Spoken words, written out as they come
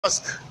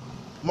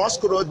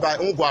Mosque Road by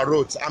Ngwa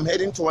Road. I'm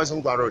heading towards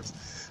Ngwa Road.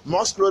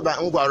 Mosque Road by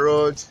Ngwa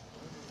Road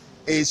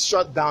is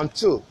shut down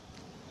too.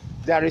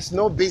 There is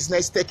no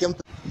business taking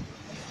place.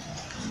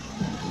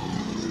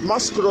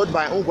 Mosque Road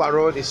by Ngwa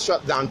Road is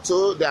shut down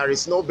too. There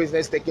is no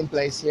business taking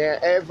place here.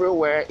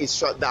 Everywhere is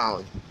shut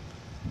down.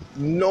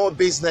 No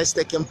business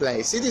taking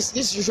place. This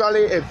is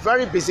usually a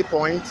very busy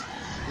point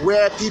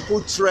where people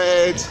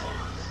trade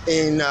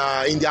in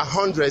their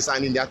hundreds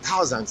and in their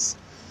thousands,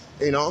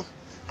 you know.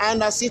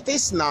 And as it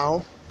is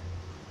now,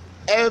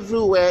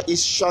 everywhere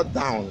is shut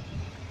down.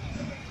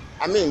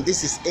 I mean,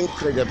 this is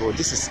incredible.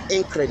 This is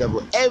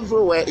incredible.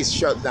 Everywhere is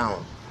shut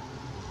down.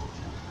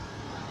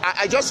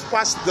 I just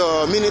passed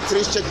the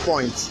military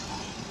checkpoint.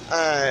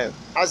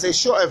 As a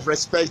show of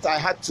respect, I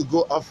had to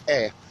go off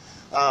air.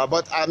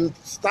 But I'm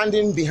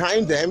standing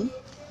behind them.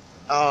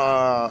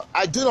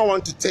 I do not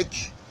want to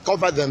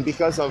cover them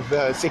because of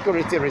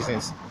security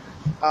reasons.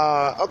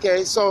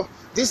 Okay, so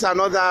this is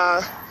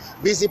another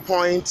busy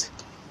point.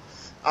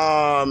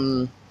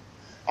 On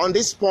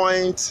this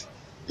point,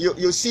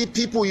 you see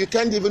people, you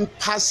can't even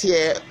pass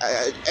here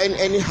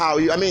anyhow.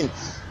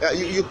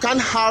 You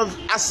can't have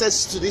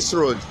access to this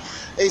road.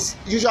 It's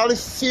usually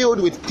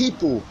filled with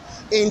people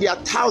in their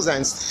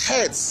thousands,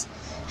 heads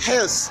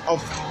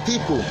of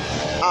people.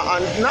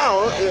 And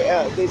now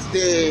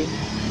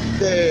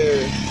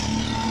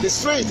the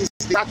street is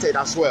deserted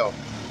as well.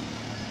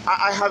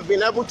 I have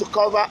been able to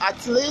cover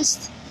at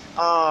least,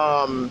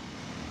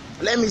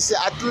 let me say,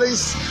 at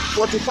least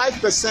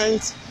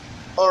 45%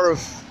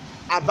 of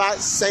Aba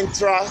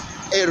Central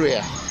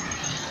area.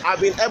 I've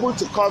been able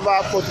to cover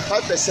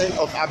 45%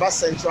 of Aba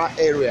Central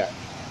area,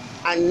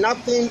 and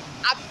nothing,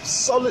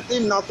 absolutely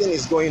nothing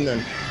is going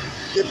on.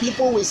 The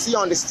people we see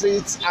on the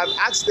streets, I've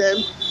asked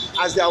them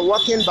as they are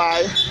walking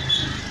by,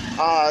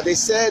 they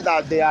say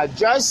that they are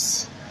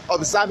just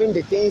observing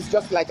the things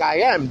just like I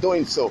am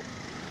doing so.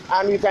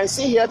 And you can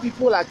see here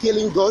people are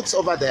killing goats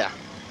over there.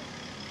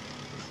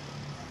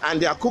 And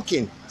they are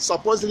cooking.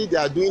 Supposedly they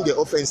are doing the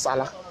ofen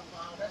sala.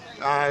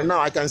 Now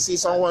I can see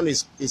someone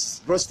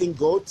is roasting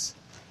goats,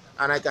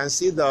 and I can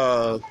see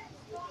the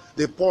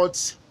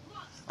pot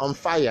on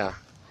fire.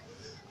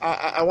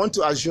 I want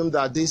to assume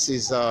that this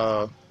is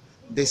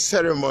the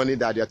ceremony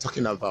that they're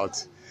talking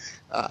about.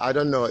 I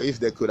don't know if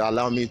they could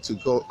allow me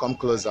to come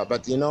closer,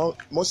 but you know,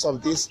 most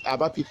of these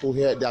Aba people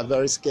here, they are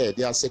very scared.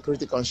 They are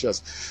security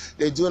conscious.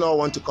 They do not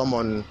want to come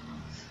on.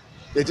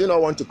 They do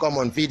not want to come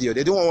on video.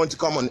 They don't want to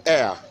come on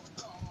air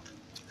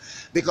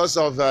because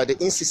of the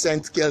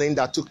incessant killing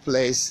that took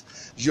place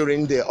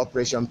during the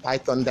Operation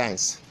Python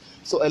dance.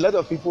 So a lot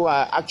of people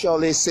are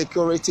actually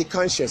security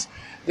conscious.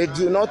 They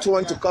do not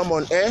want to come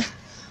on air.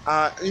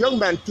 Young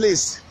man,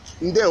 please.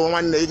 You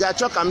got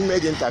to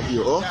make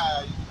interview.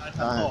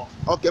 Oh?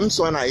 Okay, I'm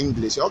sorry,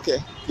 English. Okay,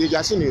 you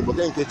just need to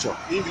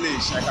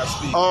English. I can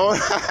speak. Oh,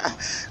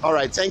 all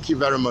right. Thank you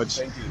very much.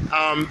 Thank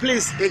you.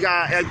 Please,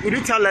 could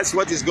you tell us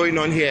what is going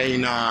on here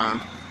in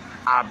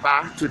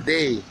Aba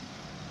today?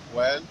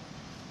 Well,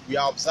 we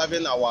are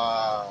observing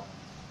our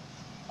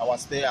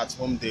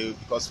stay-at-home day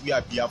because we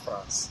are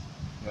Biafrans.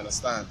 You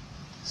understand?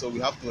 So we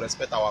have to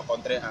respect our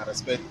country and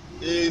respect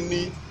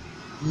any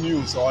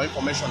news or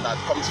information that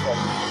comes from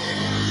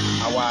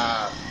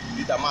our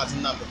leader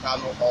Nnamdi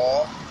Kanu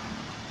or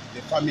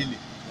the family.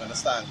 You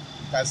understand?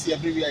 You can see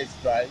everywhere is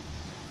dry.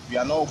 We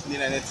are not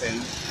opening anything.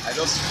 I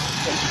just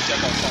come to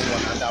check on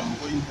someone and I'm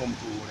going home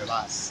to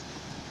relax.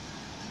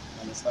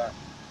 You understand?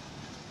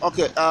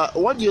 Okay,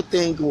 what do you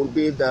think will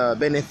be the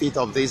benefit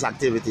of these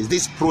activities,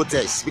 these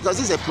protests? Because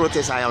this is a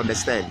protest, I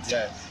understand.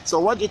 Yes. So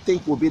what do you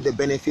think will be the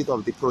benefit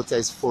of the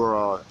protest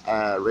for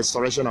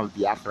restoration of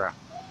Biafra?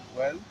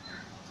 Well,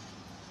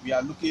 we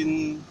are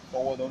looking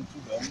forward onto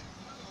them.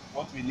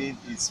 What we need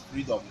is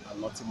freedom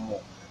and nothing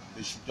more.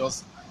 They should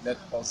just let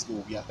us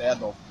go. We are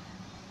tired of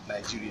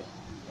Nigeria.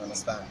 You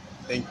understand?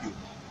 Thank you.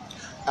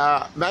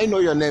 May I know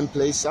your name,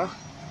 please, sir?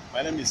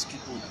 My name is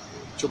Chukudi.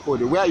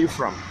 Chukudi. Where are you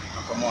from?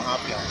 I'm from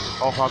Ohafia.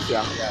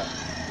 Ohafia. Yeah.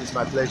 It's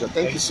my pleasure.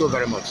 Thank you so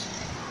very much.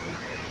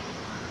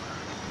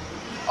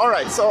 All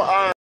right. So,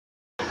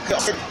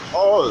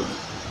 all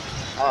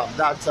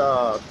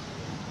that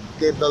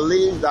they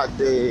believe that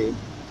the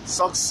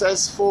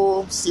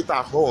successful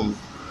sit-at-home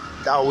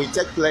that will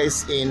take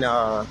place in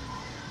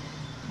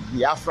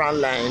Biafran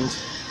land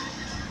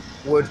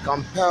would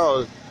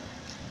compel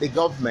the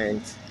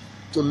government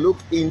to look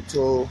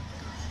into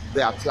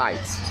their plight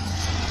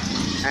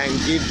and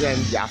give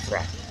them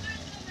Biafra.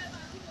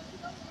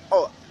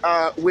 Oh,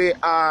 we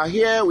are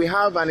here. We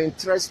have an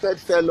interested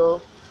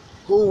fellow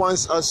who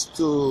wants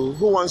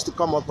to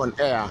come up on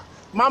air.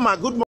 Mama,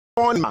 good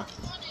morning.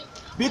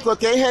 Biko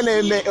ke ihe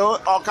na-eme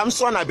ọ ka m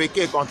sụọ na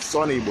bekee ka ọ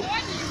sụọ na Igbo.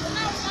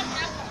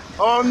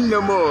 Nne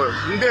m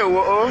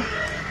ndewo o.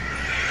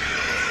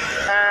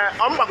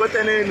 Ọ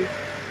mgbagote n'elu.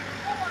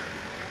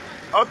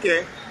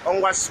 Okay,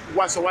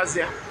 ngwa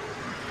sụwazịa.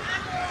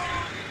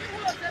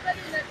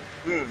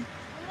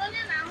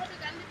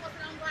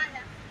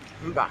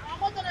 Mba.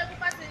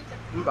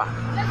 Mba.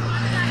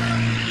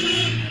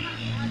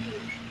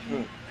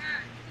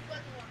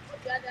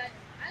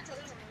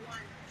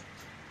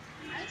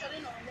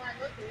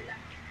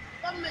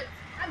 government,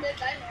 I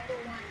make I know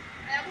one.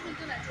 I have been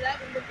to Nigeria.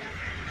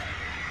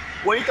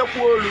 When you talk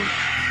Olu, I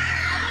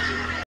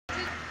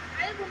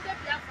have been to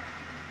Biafra.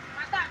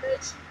 Mata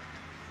Bechi.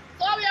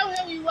 So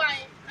we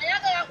wine. I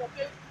have a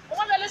okay.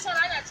 One election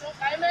I have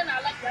I mean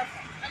I like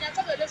Biafra. I have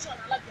a election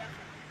I like Biafra.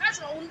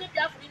 National won't be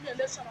Biafra in the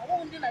election. I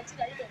won't be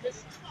Nigeria in the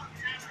election.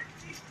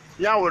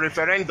 yeah, or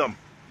referendum.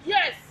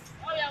 Yes.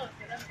 Oh yeah,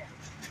 referendum.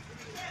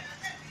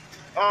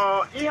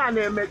 Ihe a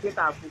na-eme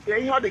kịta afụ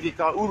ihe ọ dị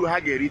ka uru ha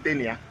ga-erite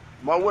na ya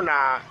ma ọ bụ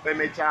na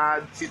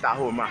emechaa sit at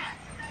home a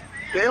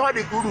ka ihe ọ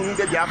dị ka uru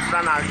ndị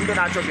Biafra na ndị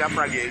na-achọ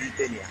Biafra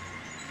ga-erite na ya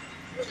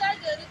Ndị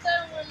ga-erite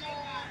nwe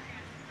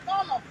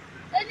n'ọnọdụ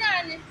enye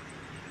anyị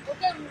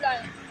oke ruru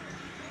anyị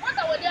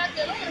nwata were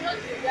aka elu nwere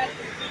otu eri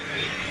aka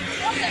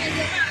o kere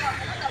njem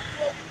ahụ nwata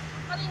kwuo okwu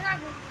mana ihe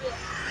ahụ ruru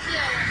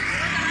ya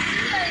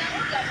ya ya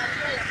obi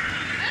amasịrị ya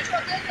anyị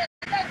chọrọ ka eze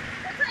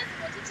esi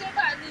ọchịchị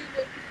ebe a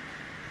niile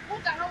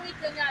ka ha nwee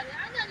ike nye anyị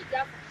anyị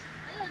Biafra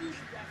anyị onye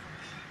isi Biafra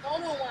na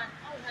ọrụ onwe anyị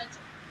ahụ ha nche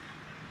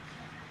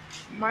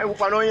ma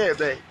ịbụkwana onye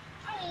ebe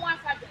ahụ nwa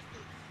afọ Abia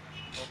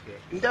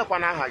steeti ndị kwa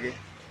n'aha gị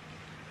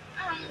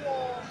aha m wụ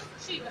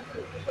Chika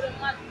Okwere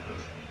mmadụ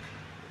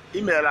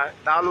imeela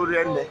daalụ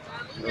rinne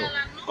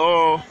imeela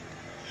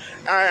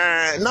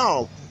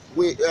now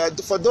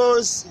for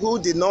those who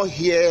did not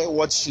hear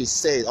what she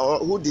said or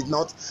who did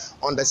not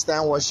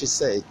understand what she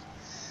said,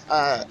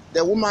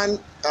 the woman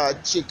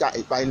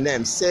Chika by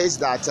name says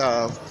that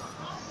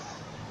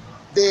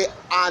they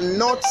are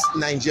not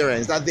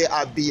Nigerians, that they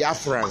are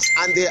Biafrans,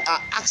 and they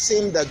are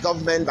asking the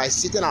government by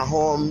sitting at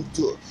home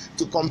to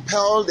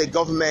compel the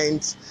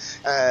government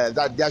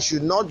that there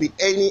should not be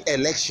any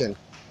election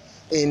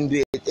in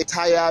the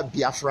entire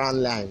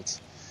Biafran land,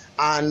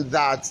 and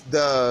that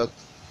the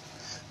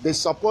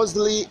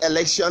supposedly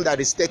election that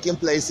is taking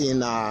place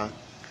in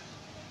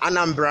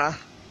ANAMBRA,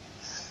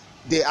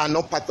 they are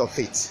not part of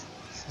it.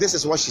 This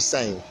is what she's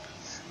saying,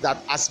 that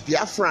as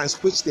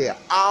Biafrans, which they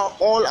are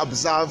all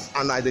observe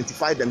and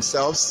identify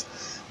themselves,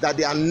 that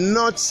they are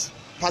not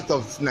part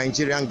of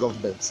Nigerian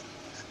government.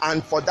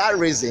 And for that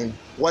reason,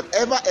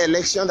 whatever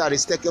election that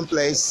is taking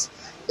place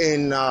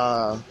in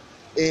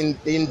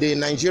the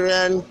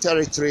Nigerian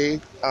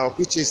territory,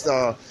 which is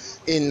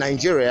in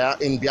Nigeria,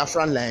 in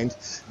Biafran land,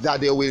 that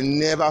they will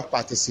never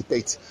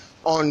participate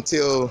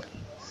until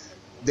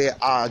they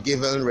are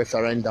given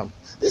referendum.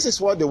 This is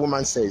what the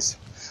woman says.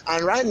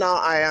 And right now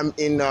I am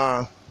in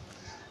a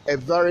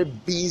very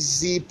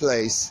busy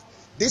place.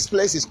 This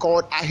place is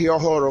called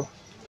Ahiohoro.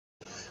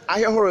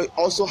 Ahiohoro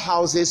also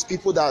houses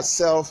people that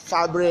sell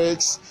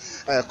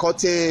fabrics,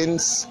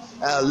 curtains,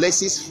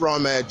 laces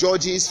from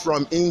Georges,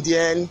 from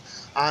Indian,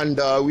 and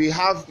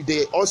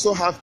they also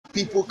have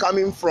people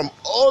coming from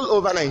all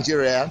over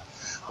Nigeria,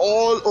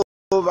 all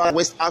over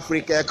West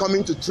Africa,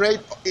 coming to trade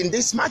in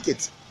this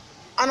market.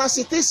 And as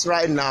it is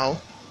right now,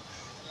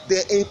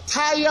 the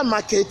entire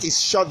market is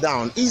shut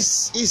down.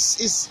 This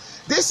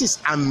is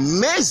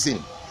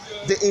amazing.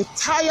 The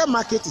entire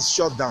market is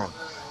shut down.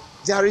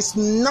 There is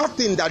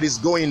nothing that is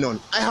going on.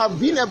 I have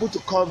been able to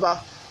cover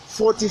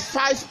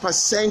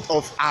 45%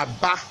 of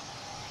Aba.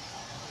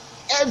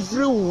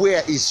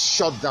 Everywhere is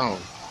shut down.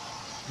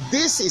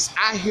 This is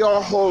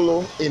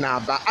Ahiohoro in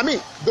Aba. I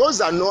mean, those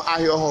that know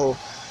Ahiohoro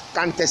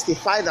can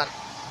testify that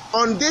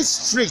on this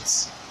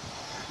street,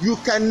 you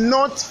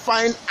cannot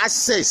find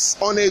access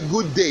on a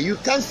good day. You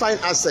can't find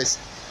access.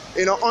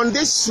 You know, on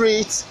this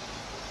street,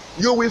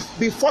 you will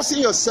be forcing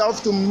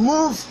yourself to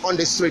move on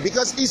the street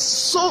because it's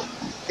so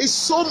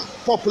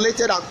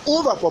populated and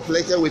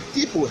overpopulated with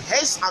people,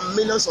 hence and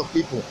millions of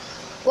people.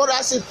 But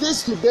as it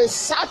is today,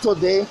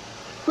 Saturday,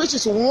 which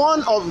is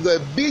one of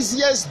the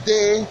busiest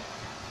days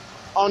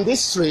on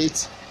this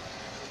street,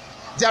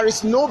 there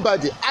is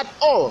nobody at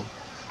all.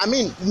 I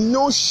mean,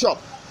 no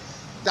shop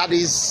that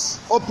is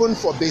open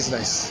for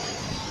business.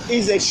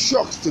 Is a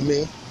shock to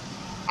me,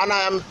 and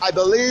I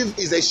believe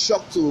is a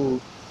shock to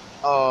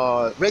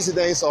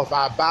residents of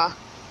Aba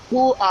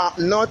who are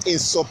not in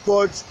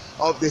support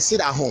of the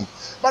sit at home.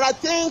 But I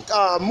think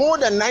more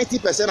than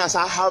 90%, as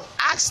I have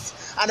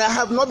asked, and I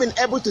have not been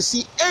able to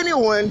see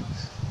anyone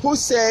who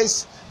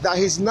says that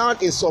he's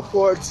not in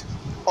support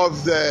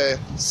of the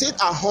sit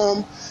at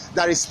home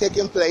that is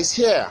taking place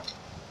here.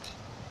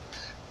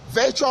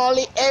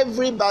 Virtually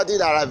everybody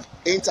that I've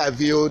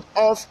interviewed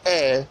off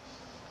air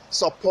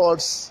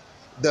supports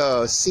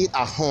the sit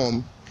at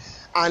home,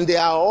 and they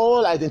are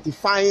all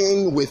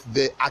identifying with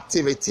the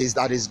activities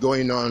that is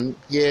going on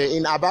here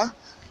in Aba.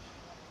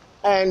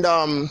 And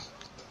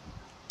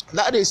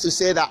that is to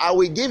say that I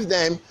will give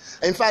them,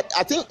 in fact,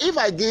 I think if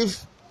I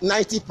give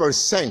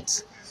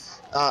 90%,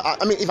 I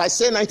mean, if I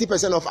say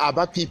 90% of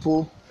Aba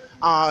people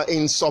are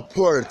in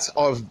support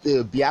of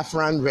the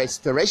Biafran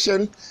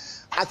restoration,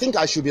 I think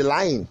I should be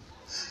lying.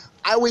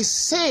 I will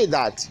say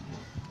that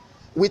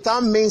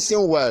without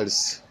mincing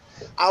words,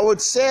 I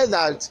would say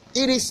that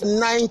it is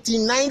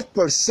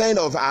 99%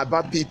 of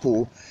Aba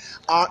people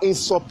are in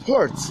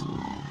support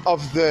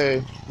of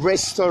the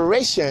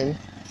restoration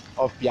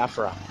of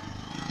Biafra.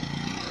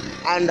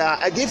 and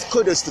I give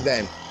kudos to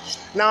them.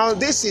 Now,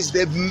 this is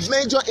the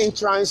major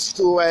entrance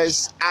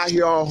towards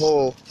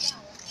Ahioho,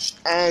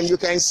 and you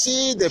can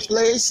see the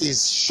place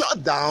is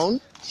shut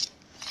down.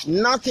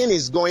 Nothing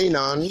is going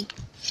on.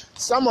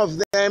 Some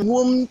of them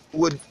whom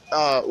would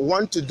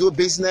want to do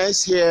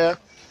business here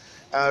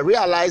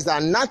realize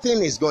that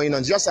nothing is going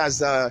on, just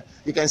as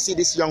you can see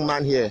this young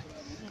man here.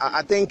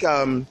 I think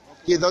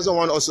he doesn't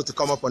want also to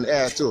come up on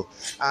air too.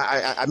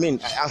 I mean,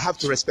 I'll have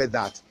to respect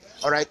that.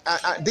 All right,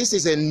 this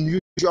is a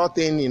unusual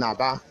thing in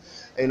Aba.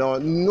 You know,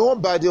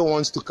 nobody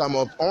wants to come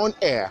up on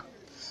air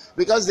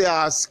because they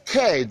are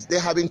scared. They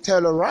have been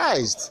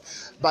terrorized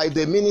by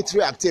the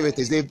military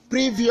activities. The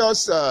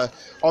previous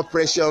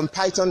Operation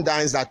Python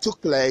Dance that took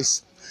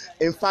place,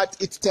 in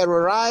fact, it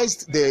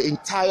terrorized the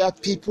entire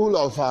people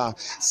of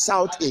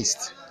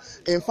Southeast.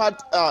 In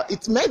fact,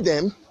 it made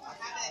them,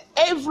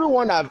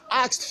 everyone have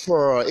asked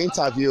for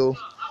interview.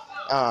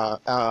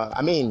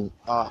 I mean,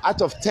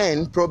 out of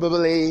 10,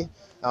 probably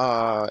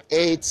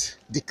 8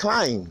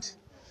 declined.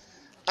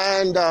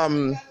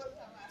 And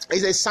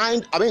it's a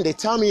sign, I mean, they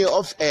tell me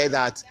off air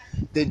that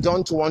they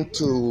don't want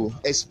to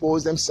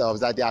expose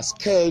themselves, that they are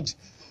scared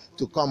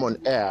to come on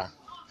air.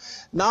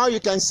 Now you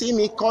can see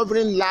me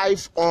covering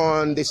live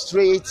on the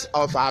street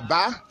of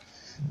Aba,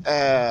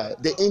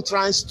 the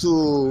entrance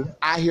to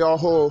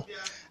Ahioho,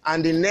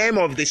 and the name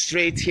of the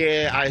street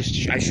here, I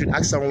should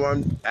ask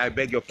someone, I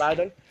beg your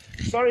pardon.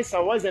 Sorry,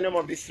 sir, what's the name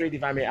of the street,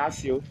 if I may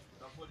ask you?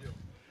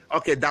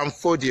 Okay,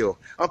 Danfodio.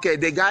 Okay,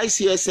 the guys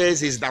here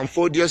says it's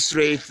Danfodio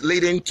Street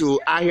leading to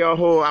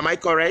Ahioho. Am I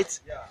correct?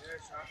 Yeah.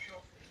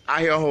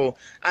 Ahioho.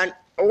 And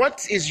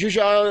what is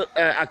usual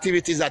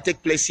activities that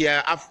take place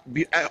here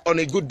on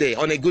a good day?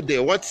 On a good day,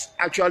 what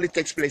actually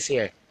takes place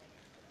here?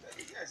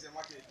 Yes, a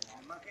market.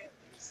 Market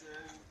is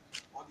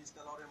all these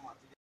tailoring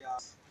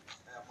materials,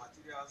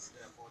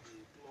 for the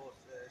clothes,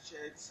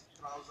 shirts,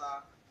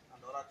 trousers,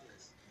 and other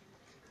things.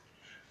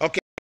 Okay,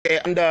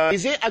 and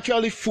is it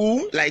actually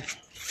full, like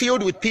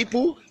filled with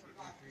people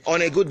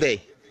on a good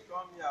day?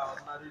 Come here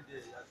ordinary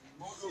day.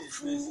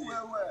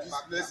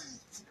 This place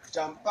is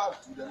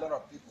jam-packed with a lot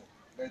of people,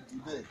 but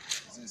today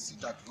is a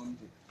sit-at-home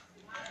day.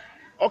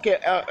 Okay,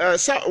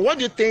 sir, what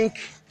do you think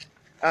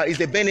is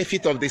the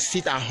benefit of the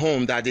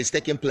sit-at-home that is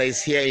taking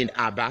place here in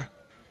Aba?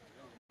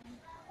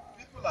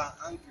 People are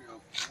angry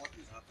of what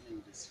is happening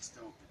in the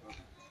system of the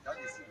government. That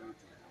is the real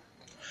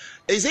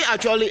thing. Is it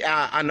actually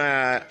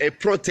a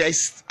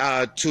protest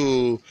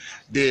to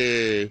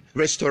the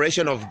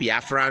restoration of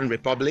Biafran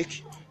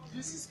Republic?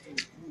 This is to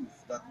prove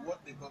that what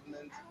the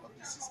government of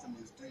the system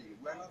is doing,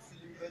 we are not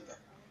feeling better.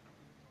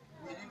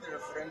 We need a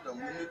referendum.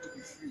 We need to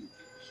be free.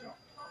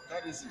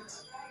 That is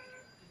it.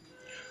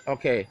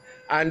 Okay,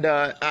 and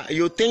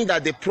you think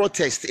that the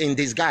protest in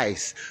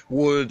disguise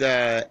would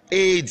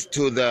aid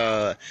to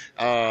the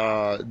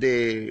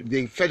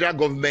federal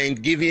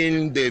government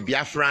giving the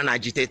Biafran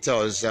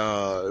agitators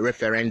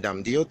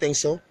referendum? Do you think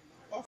so?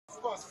 Of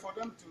course, for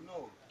them to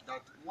know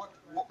that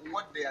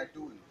what they are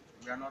doing,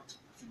 we are not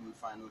feeling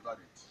fine about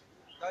it.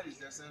 That is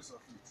the essence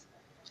of it.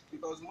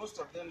 Because most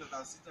of them that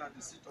are sitting at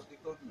the seat of the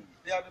government,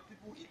 they are the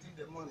people eating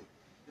the money.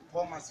 The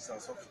poor masses are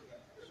suffering.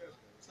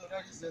 So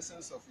that is the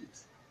essence of it.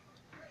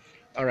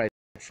 All right.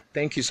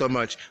 Thank you so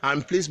much.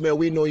 And please, may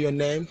we know your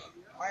name?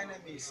 My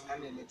name is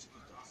Nnamdi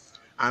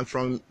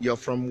Kanu. You're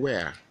from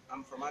where?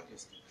 I'm from Abia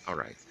State. All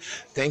right.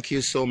 Thank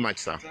you so much,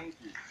 sir. Thank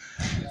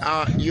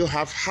you. You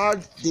have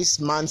heard this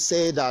man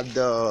say that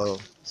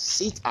the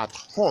sit at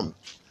home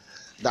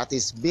that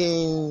is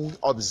being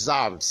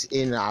observed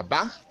in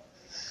Aba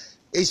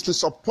is to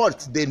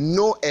support the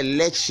no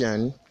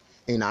election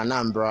in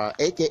Anambra,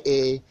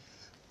 aka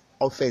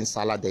Offense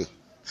Salade.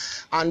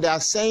 And they are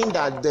saying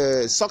that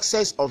the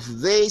success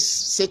of this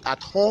sit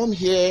at home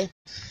here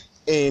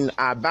in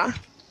Aba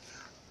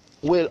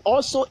will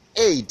also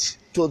aid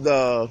to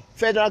the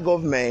federal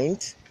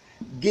government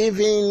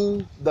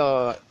giving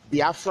the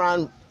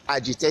Biafran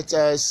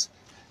agitators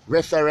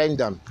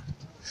referendum.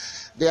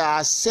 They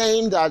are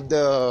saying that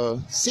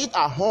the sit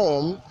at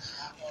home,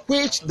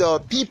 which the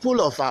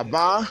people of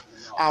Aba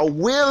are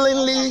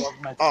willingly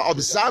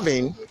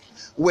observing,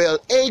 will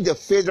aid the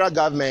federal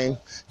government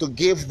to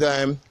give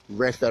them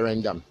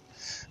referendum.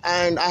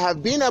 And I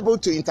have been able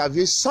to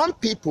interview some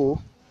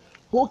people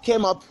who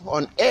came up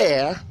on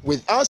air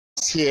with us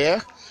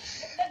here,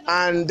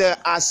 and they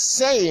are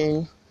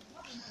saying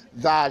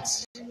that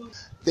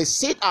the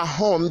sit at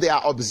home they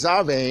are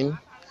observing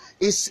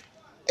is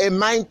a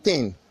mind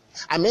thing.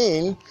 I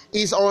mean,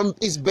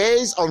 it's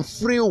based on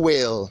free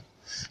will.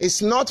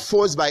 It's not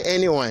forced by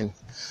anyone.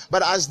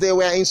 But as they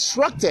were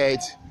instructed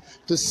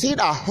to sit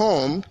at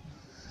home,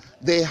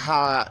 they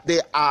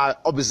are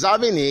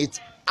observing it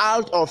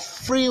out of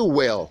free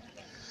will.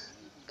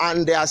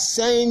 And they are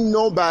saying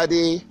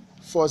nobody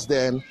forced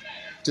them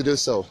to do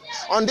so.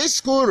 On this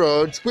school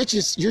road, which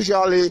is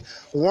usually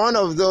one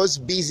of those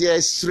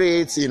busiest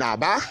streets in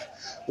Aba,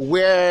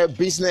 where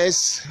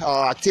business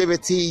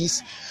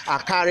activities are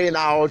carried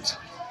out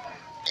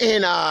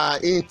in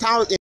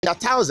the their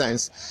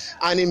thousands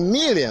and in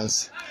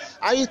millions.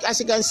 As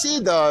you can see,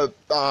 the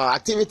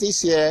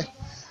activities here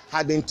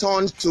have been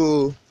turned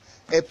to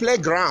a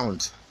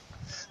playground.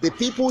 The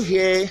people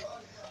here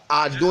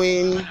are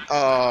playing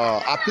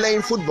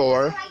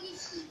football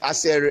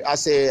as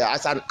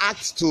an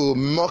act to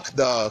mock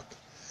the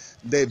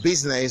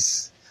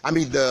business.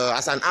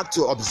 As an act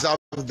to observe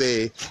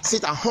the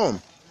sit at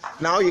home.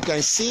 Now you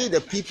can see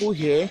the people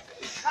here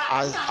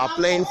are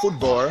playing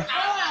football,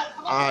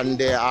 and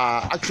they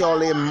are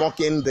actually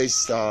mocking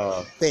this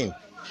thing.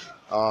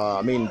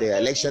 The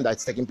election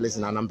that's taking place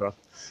in Anambra.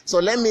 So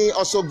let me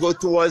also go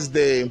towards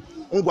the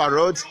Ngwa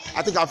Road.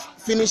 I think I've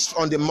finished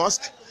on the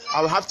mosque.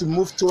 I will have to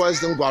move towards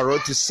the Ngwa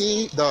Road to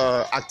see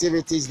the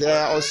activities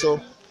there also,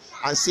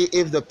 and see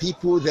if the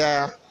people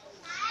there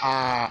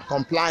are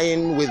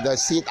complying with the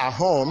sit at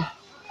home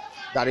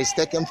that is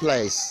taking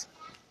place.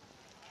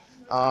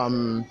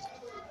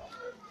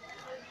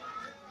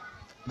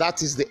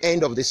 That is the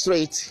end of the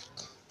street.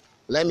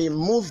 Let me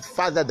move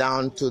further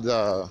down to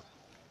the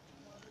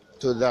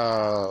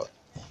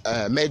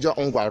major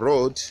Ngwa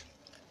Road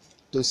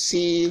to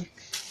see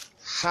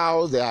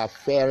how they are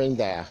faring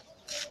there.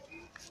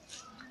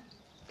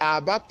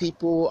 Aba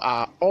people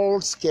are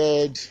all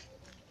scared.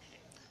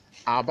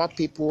 Aba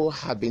people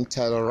have been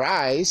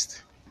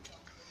terrorized.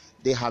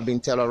 They have been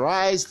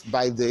terrorized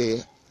by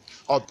the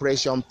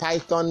Operation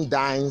Python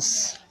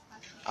dance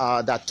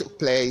that took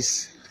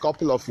place a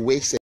couple of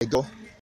weeks ago.